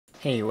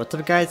Hey, what's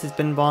up guys, it's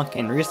BenBonk,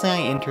 and recently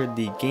I entered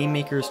the Game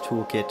Maker's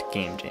Toolkit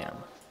Game Jam.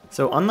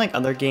 So unlike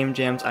other game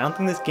jams, I don't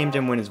think this game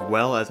jam went as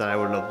well as I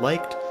would have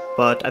liked,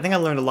 but I think I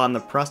learned a lot in the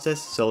process,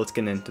 so let's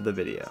get into the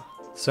video.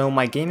 So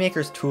my Game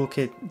Maker's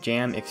Toolkit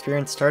Jam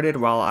experience started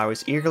while I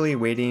was eagerly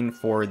waiting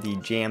for the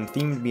jam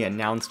theme to be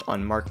announced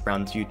on Mark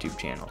Brown's YouTube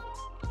channel.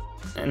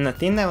 And the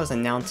theme that was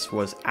announced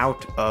was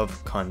Out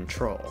of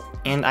Control.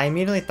 And I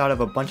immediately thought of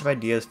a bunch of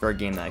ideas for a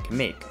game that I could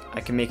make.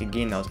 I could make a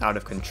game that was out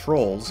of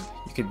controls.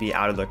 You could be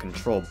out of the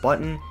control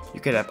button. You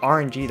could have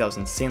RNG that was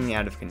insanely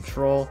out of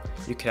control.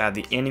 You could have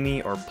the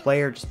enemy or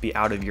player just be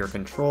out of your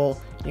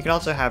control. You could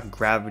also have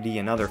gravity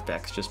and other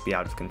effects just be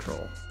out of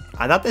control.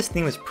 I thought this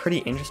theme was pretty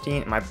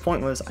interesting, and my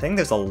point was I think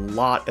there's a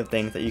lot of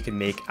things that you could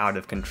make out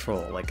of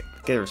control. Like,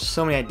 there were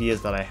so many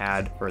ideas that I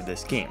had for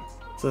this game.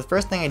 So the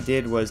first thing I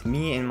did was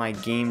me and my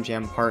game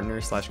jam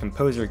partner slash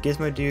composer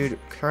Gizmo Dude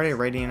started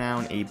writing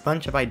down a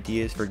bunch of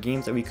ideas for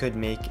games that we could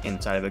make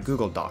inside of a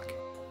Google Doc.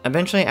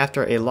 Eventually,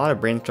 after a lot of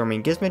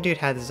brainstorming, Gizmo Dude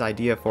had this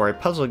idea for a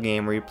puzzle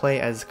game where you play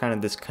as kind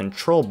of this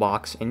control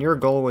box, and your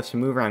goal was to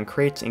move around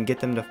crates and get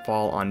them to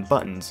fall on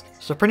buttons.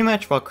 So pretty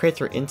much while crates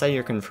are inside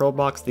your control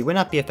box, they would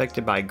not be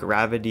affected by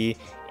gravity,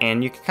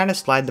 and you can kind of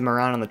slide them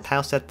around on the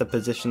tile set to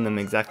position them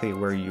exactly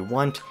where you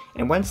want,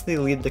 and once they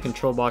leave the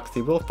control box,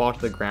 they will fall to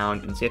the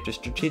ground, and so you have to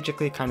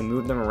strategically kind of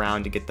move them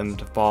around to get them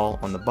to fall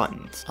on the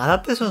buttons. I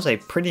thought this was a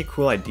pretty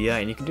cool idea,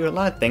 and you can do a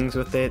lot of things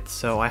with it,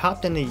 so I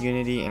hopped into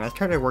Unity and I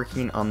started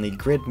working on the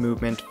grid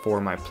movement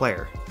for my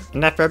player.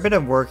 And after a bit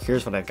of work,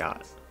 here's what I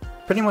got.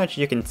 Pretty much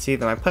you can see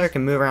that my player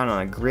can move around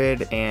on a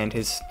grid, and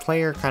his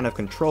player kind of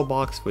control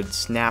box would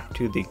snap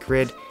to the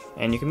grid,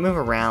 and you can move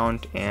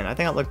around, and I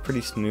think it looked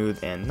pretty smooth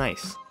and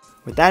nice.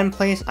 With that in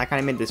place, I kind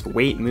of made this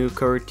wait move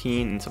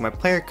coroutine, and so my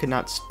player could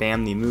not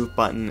spam the move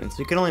button, and so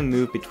you could only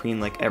move between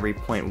like every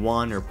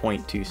 0.1 or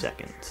 0.2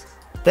 seconds.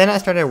 Then I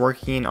started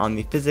working on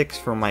the physics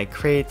for my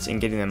crates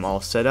and getting them all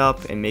set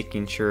up and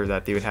making sure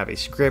that they would have a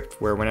script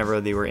where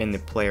whenever they were in the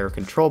player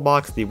control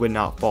box, they would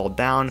not fall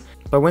down,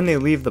 but when they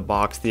leave the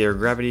box, their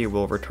gravity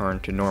will return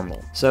to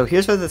normal. So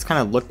here's what this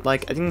kind of looked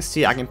like. As you can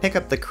see, I can pick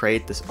up the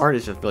crate. This art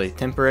is just really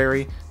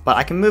temporary, but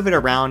I can move it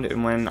around,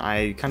 and when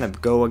I kind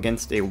of go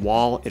against a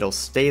wall, it'll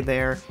stay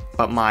there,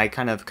 but my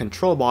kind of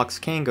control box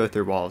can go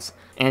through walls.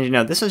 And you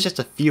know, this was just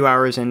a few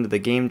hours into the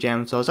game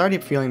jam, so I was already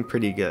feeling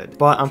pretty good.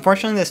 But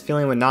unfortunately, this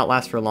feeling would not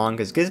last for long,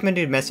 because Gizmo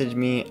Dude messaged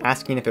me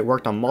asking if it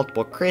worked on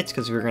multiple crates,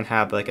 because we were going to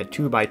have like a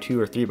 2x2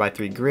 or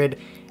 3x3 grid.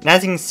 And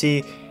as you can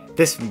see,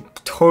 this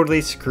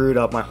totally screwed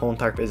up my whole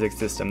entire physics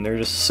system. There were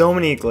just so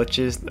many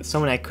glitches, so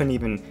many I couldn't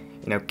even,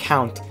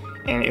 count,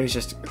 and it was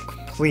just a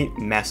complete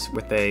mess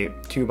with a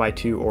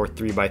 2x2 or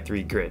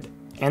 3x3 grid.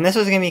 And this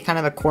was going to be kind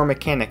of a core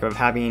mechanic of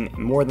having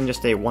more than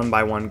just a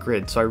 1x1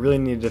 grid, so I really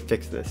needed to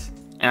fix this.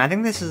 And I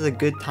think this is a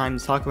good time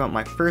to talk about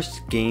my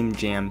first game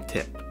jam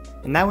tip.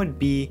 And that would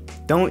be,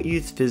 don't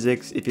use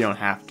physics if you don't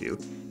have to.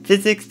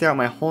 Physics throughout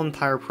my whole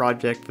entire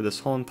project for this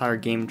whole entire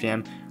game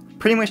jam,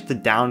 pretty much the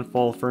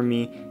downfall for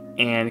me,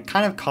 and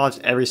kind of caused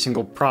every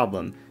single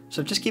problem.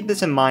 So just keep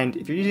this in mind,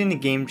 if you're using a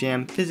game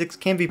jam, physics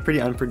can be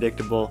pretty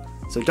unpredictable,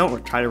 so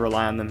don't try to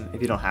rely on them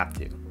if you don't have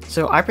to.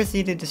 So I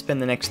proceeded to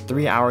spend the next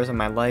 3 hours of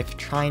my life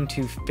trying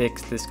to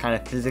fix this kind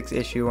of physics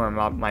issue where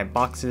my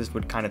boxes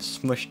would kind of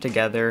smush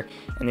together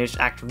and they just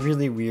act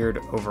really weird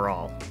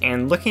overall.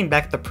 And looking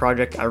back at the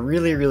project, I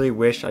really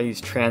wish I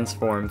used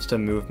transforms to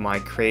move my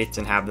crates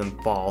and have them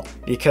fall,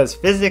 because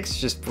physics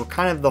just were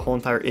kind of the whole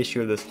entire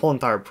issue of this whole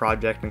entire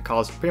project and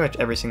caused pretty much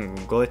every single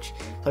glitch.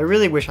 So I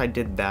really wish I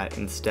did that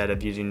instead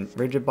of using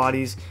rigid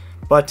bodies,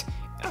 but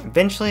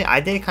eventually I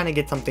did kind of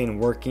get something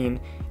working,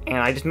 and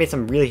I just made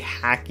some really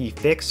hacky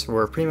fix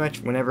where pretty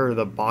much whenever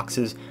the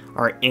boxes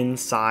are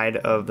inside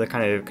of the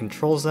kind of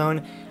control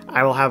zone,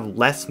 I will have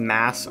less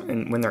mass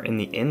when they're in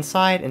the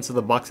inside, and so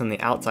the box on the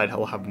outside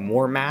will have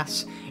more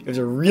mass. It was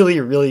a really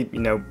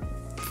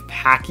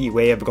hacky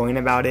way of going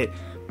about it,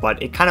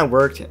 but it kind of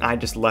worked, and I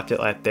just left it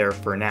like there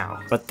for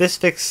now. But this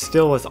fix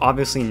still was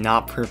obviously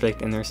not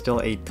perfect, and there's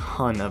still a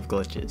ton of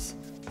glitches.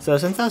 So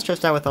since I was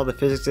stressed out with all the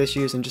physics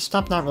issues and just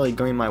stopped not really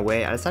going my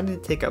way, I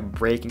decided to take a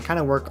break and kind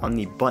of work on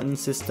the button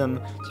system.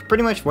 So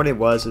pretty much what it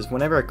was is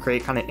whenever a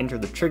crate kind of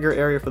entered the trigger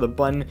area for the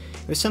button,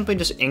 it would simply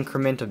just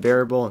increment a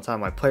variable inside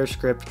my player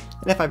script,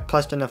 and if I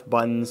pressed enough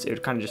buttons, it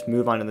would kind of just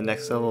move on to the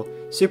next level.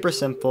 Super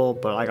simple,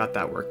 but I got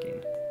that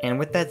working. And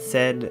with that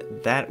said,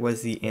 that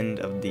was the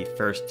end of the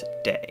first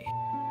day.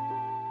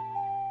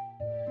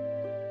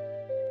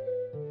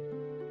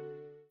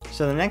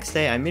 So the next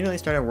day, I immediately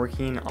started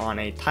working on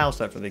a tile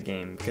set for the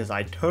game, because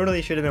I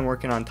totally should have been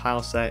working on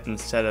tile set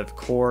instead of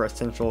core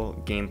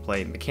essential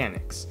gameplay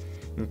mechanics.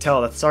 You can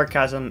tell that's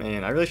sarcasm,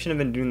 and I really shouldn't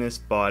have been doing this,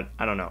 but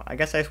I don't know. I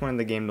guess I just wanted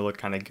the game to look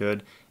kind of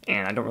good,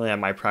 and I don't really have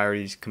my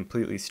priorities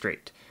completely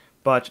straight.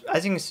 But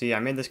as you can see, I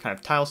made this kind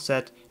of tile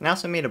set, and I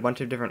also made a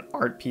bunch of different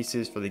art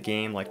pieces for the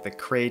game, like the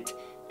crate,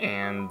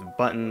 and the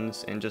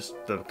buttons, and just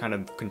the kind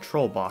of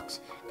control box,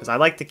 because I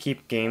like to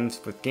keep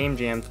games with game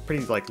jams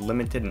pretty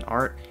limited in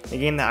art, a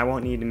game that I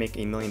won't need to make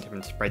a million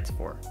different sprites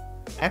for.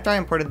 after I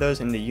imported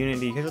those into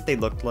Unity, here's what they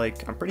looked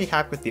like. I'm pretty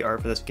happy with the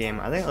art for this game.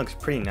 I think it looks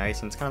pretty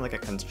nice, and it's kind of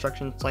like a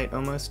construction site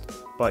almost.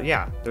 But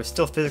yeah, there's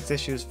still physics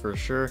issues for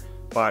sure,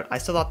 but I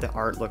still thought the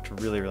art looked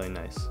really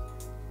nice.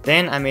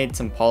 Then I made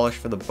some polish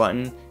for the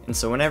button, and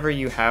so whenever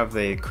you have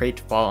the crate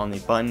fall on the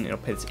button, it'll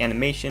play this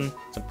animation,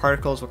 some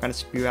particles will kind of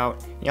spew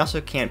out, and you also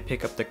can't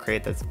pick up the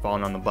crate that's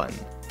fallen on the button.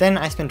 Then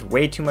I spent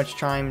way too much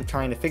time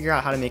trying to figure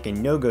out how to make a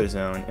no-go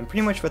zone, and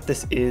pretty much what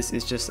this is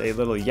just a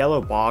little yellow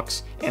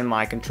box, and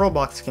my control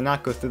box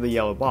cannot go through the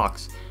yellow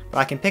box. But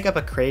I can pick up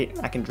a crate,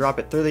 I can drop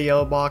it through the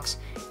yellow box,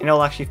 and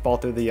it'll actually fall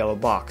through the yellow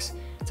box.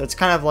 So it's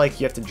kind of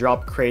like you have to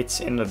drop crates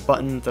into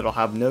buttons that'll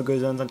have no-go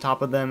zones on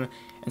top of them,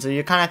 and so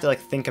you kind of have to like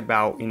think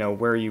about, you know,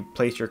 where you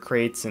place your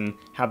crates and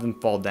have them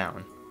fall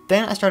down.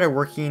 Then I started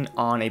working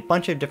on a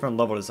bunch of different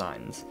level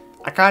designs.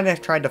 I kind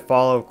of tried to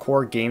follow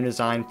core game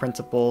design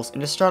principles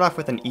and just start off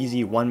with an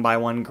easy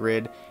 1x1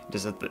 grid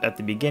just at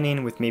the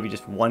beginning with maybe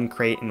just one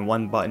crate and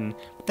one button,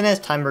 but then as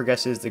time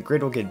progresses the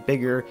grid will get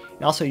bigger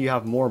and also you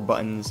have more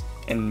buttons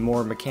and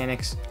more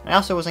mechanics. I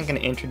also wasn't going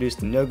to introduce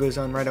the no-go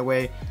zone right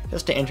away,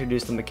 just to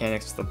introduce the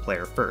mechanics to the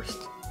player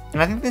first.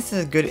 And I think this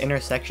is a good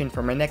intersection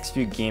for my next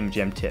few game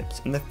jam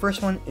tips, and the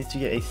first one is to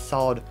get a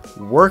solid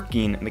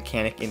working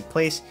mechanic in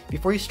place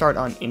before you start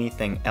on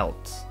anything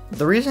else.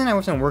 The reason I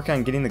wasn't working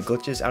on getting the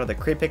glitches out of the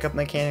crate pickup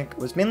mechanic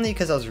was mainly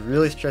because I was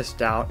really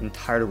stressed out and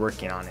tired of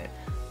working on it.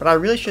 But I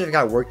really should have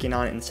got working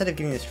on it instead of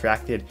getting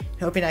distracted and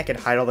hoping I could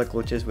hide all the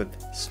glitches with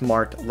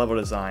smart level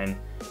design.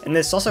 And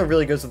this also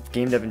really goes with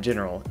game dev in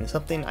general, and it's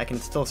something I can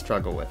still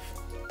struggle with.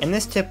 And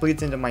this tip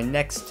leads into my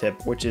next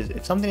tip, which is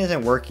if something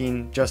isn't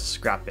working, just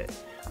scrap it.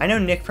 I know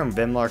Nick from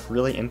BenBonk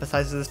really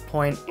emphasizes this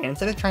point, and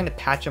instead of trying to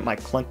patch up my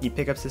clunky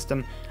pickup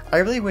system, I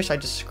really wish I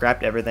just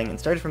scrapped everything and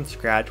started from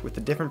scratch with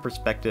a different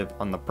perspective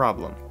on the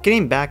problem.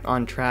 Getting back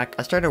on track,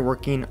 I started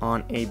working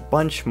on a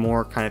bunch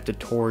more kind of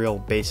tutorial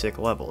basic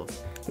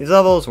levels. These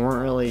levels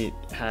weren't really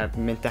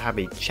meant to have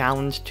a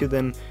challenge to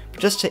them,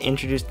 but just to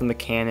introduce the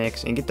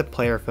mechanics and get the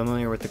player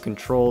familiar with the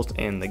controls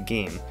and the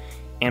game.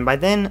 And by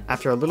then,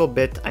 after a little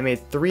bit, I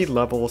made 3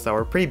 levels that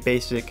were pretty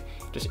basic,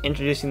 just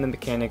introducing the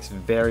mechanics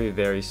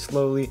very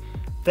slowly.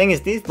 Thing is,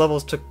 these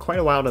levels took quite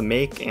a while to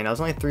make, and I was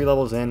only 3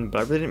 levels in, but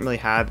I really didn't really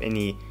have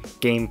any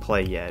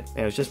gameplay yet. And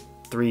it was just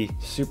 3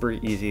 super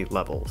easy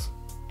levels.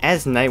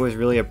 As night was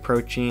really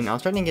approaching, I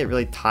was starting to get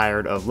really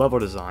tired of level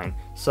design,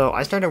 so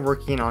I started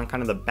working on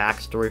kind of the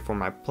backstory for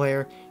my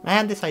player, and I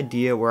had this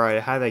idea where I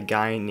had a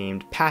guy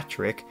named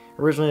Patrick.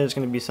 Originally it was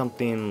going to be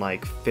something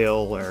like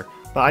Phil,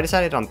 but I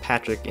decided on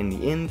Patrick in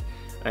the end,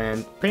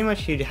 and pretty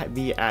much he'd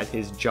be at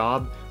his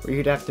job where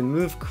he'd have to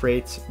move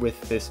crates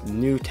with this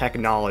new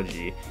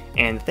technology.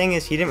 And the thing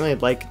is, he didn't really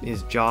like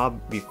his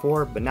job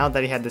before, but now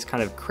that he had this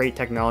kind of crate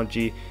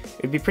technology,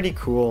 it'd be pretty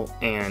cool,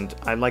 and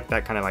I like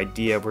that kind of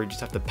idea where you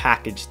just have to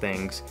package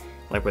things,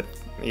 like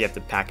you have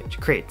to package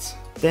crates.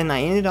 Then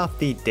I ended off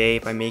the day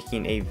by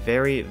making a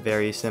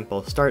very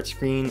simple start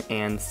screen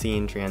and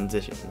scene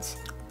transitions.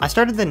 I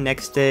started the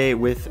next day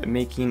with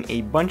making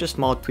a bunch of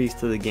small tweaks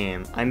to the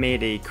game. I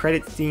made a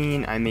credit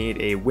scene, I made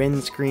a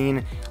win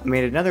screen, I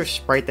made another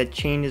sprite that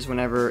changes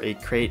whenever a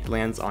crate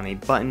lands on a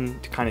button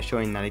to kind of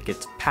showing that it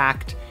gets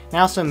packed. And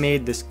I also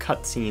made this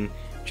cutscene,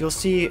 which you'll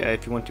see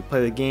if you want to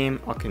play the game.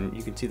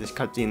 You can see this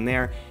cutscene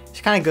there.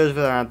 It kind of goes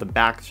around the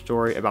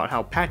backstory about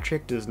how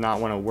Patrick does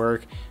not want to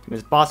work, and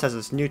his boss has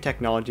this new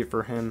technology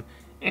for him,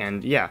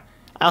 and yeah.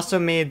 I also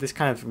made this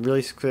kind of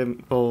really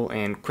simple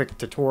and quick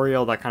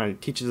tutorial that kind of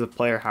teaches the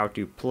player how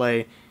to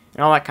play,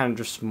 and all that kind of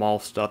just small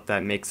stuff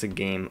that makes a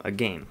game a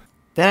game.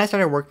 Then I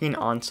started working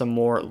on some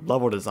more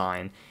level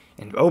design,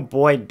 and oh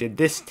boy did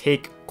this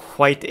take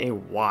quite a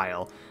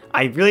while.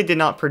 I really did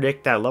not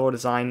predict that level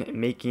design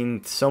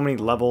making so many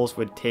levels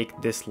would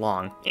take this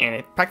long, and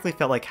it practically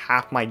felt like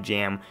half my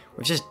jam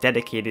was just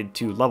dedicated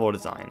to level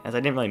design, as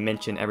I didn't really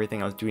mention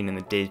everything I was doing in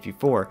the days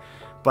before.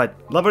 But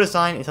level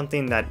design is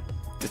something that,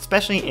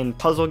 especially in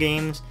puzzle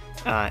games,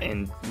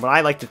 and what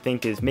I like to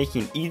think is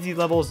making easy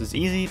levels is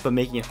easy, but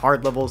making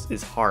hard levels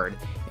is hard.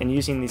 And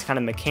using these kind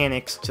of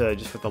mechanics to,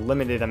 just with a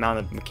limited amount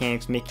of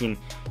mechanics, making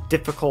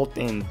difficult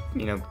and,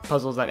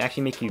 puzzles that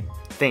actually make you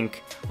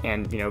think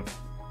and,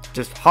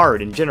 just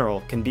hard in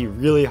general can be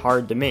really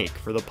hard to make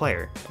for the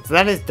player. So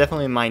that is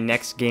definitely my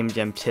next game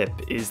jam tip,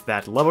 is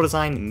that level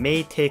design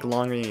may take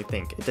longer than you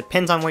think. It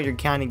depends on what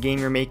kind of game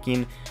you're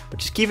making, but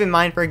just keep in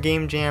mind for a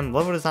game jam,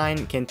 level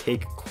design can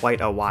take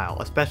quite a while,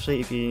 especially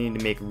if you need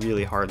to make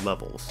really hard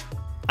levels.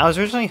 I was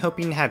originally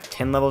hoping to have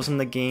 10 levels in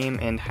the game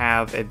and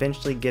have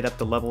eventually get up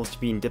the levels to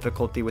be in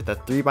difficulty with a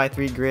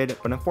 3x3 grid,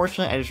 but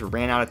unfortunately I just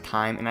ran out of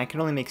time and I could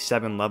only make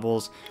 7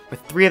 levels, with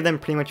 3 of them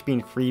pretty much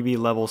being freebie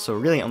levels, so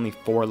really only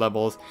 4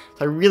 levels.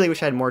 So I really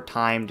wish I had more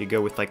time to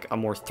go with like a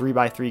more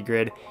 3x3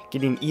 grid,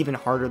 getting even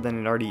harder than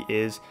it already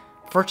is.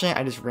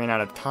 Fortunately, I just ran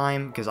out of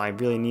time because I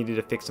really needed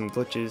to fix some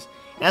glitches,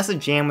 and as the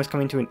jam was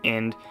coming to an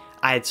end,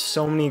 I had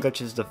so many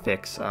glitches to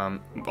fix. A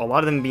lot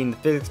of them being the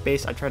physics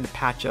based. I tried to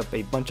patch up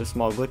a bunch of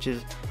small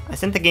glitches. I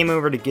sent the game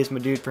over to Gizmo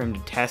Dude for him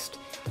to test,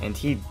 and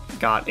he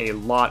got a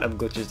lot of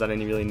glitches that I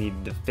really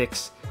needed to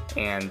fix.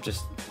 and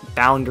just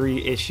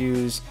boundary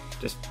issues,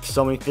 just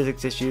so many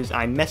physics issues.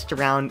 I messed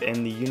around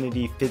in the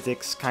Unity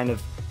physics kind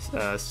of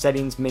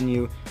settings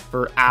menu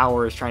for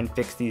hours trying to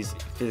fix these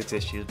physics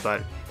issues,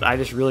 but I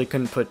just really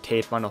couldn't put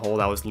tape on a hole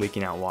that was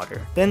leaking out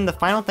water. Then the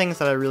final things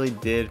that I really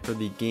did for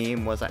the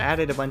game was I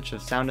added a bunch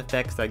of sound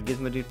effects that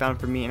Gizmodude found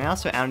for me, and I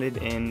also added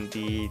in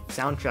the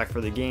soundtrack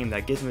for the game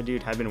that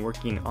Gizmodude had been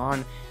working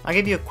on. I'll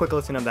give you a quick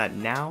listen of that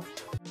now.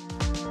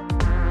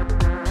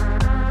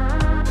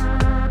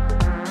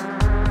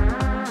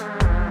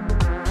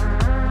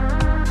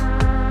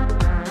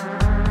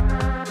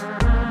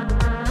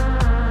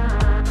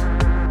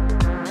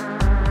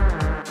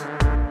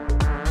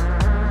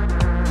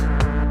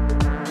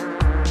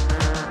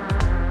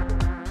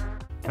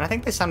 And I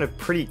think they sounded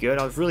pretty good.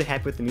 I was really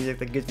happy with the music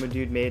that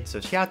Gizmodude made, so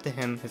shout out to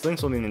him. His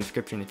links will be in the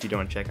description if you don't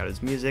want to check out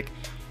his music.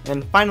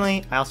 And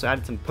finally, I also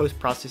added some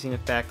post-processing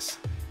effects,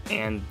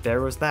 and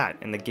there was that,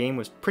 and the game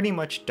was pretty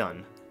much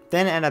done.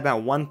 Then at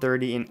about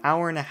 1:30, an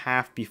hour and a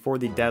half before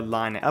the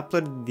deadline, I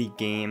uploaded the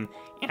game,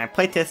 and I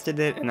playtested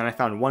it, and then I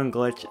found one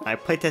glitch. I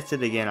playtested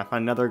it again, I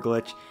found another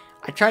glitch.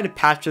 I tried to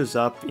patch those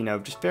up,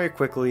 just very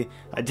quickly.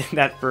 I did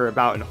that for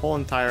about a whole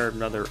entire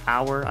another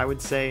hour, I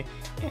would say.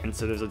 And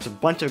so there's just a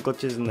bunch of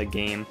glitches in the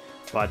game,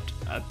 but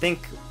I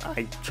think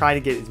I try to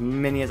get as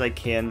many as I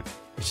can.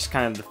 It's just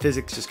kind of the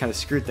physics just kind of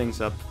screwed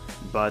things up,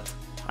 but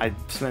I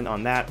spent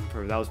on that.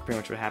 That was pretty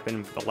much what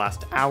happened for the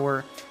last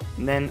hour.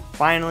 And then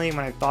finally,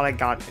 when I thought I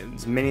got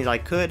as many as I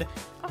could,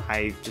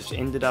 I just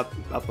ended up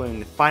uploading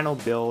the final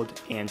build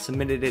and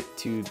submitted it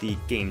to the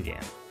Game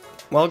Jam.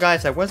 Well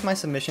guys, that was my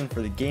submission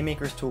for the Game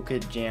Maker's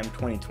Toolkit Jam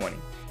 2020.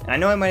 And I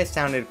know I might have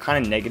sounded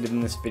kind of negative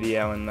in this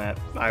video and that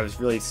I was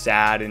really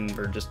sad and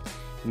just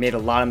made a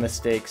lot of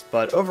mistakes,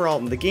 but overall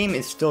the game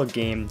is still a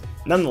game.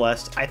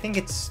 Nonetheless, I think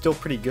it's still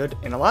pretty good,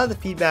 and a lot of the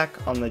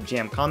feedback on the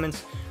Jam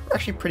comments were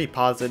actually pretty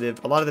positive.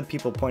 A lot of the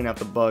people point out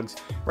the bugs,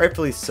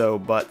 rightfully so,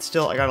 but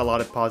still I got a lot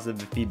of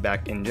positive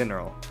feedback in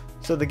general.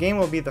 So the game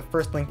will be the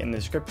first link in the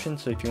description,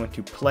 so if you want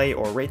to play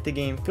or rate the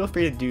game, feel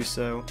free to do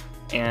so.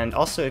 And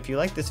also, if you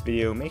like this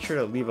video, make sure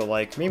to leave a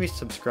like, maybe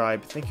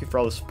subscribe. Thank you for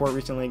all the support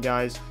recently,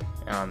 guys,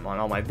 on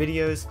all my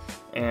videos.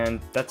 And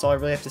that's all I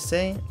really have to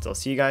say, so I'll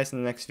see you guys in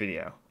the next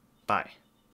video. Bye.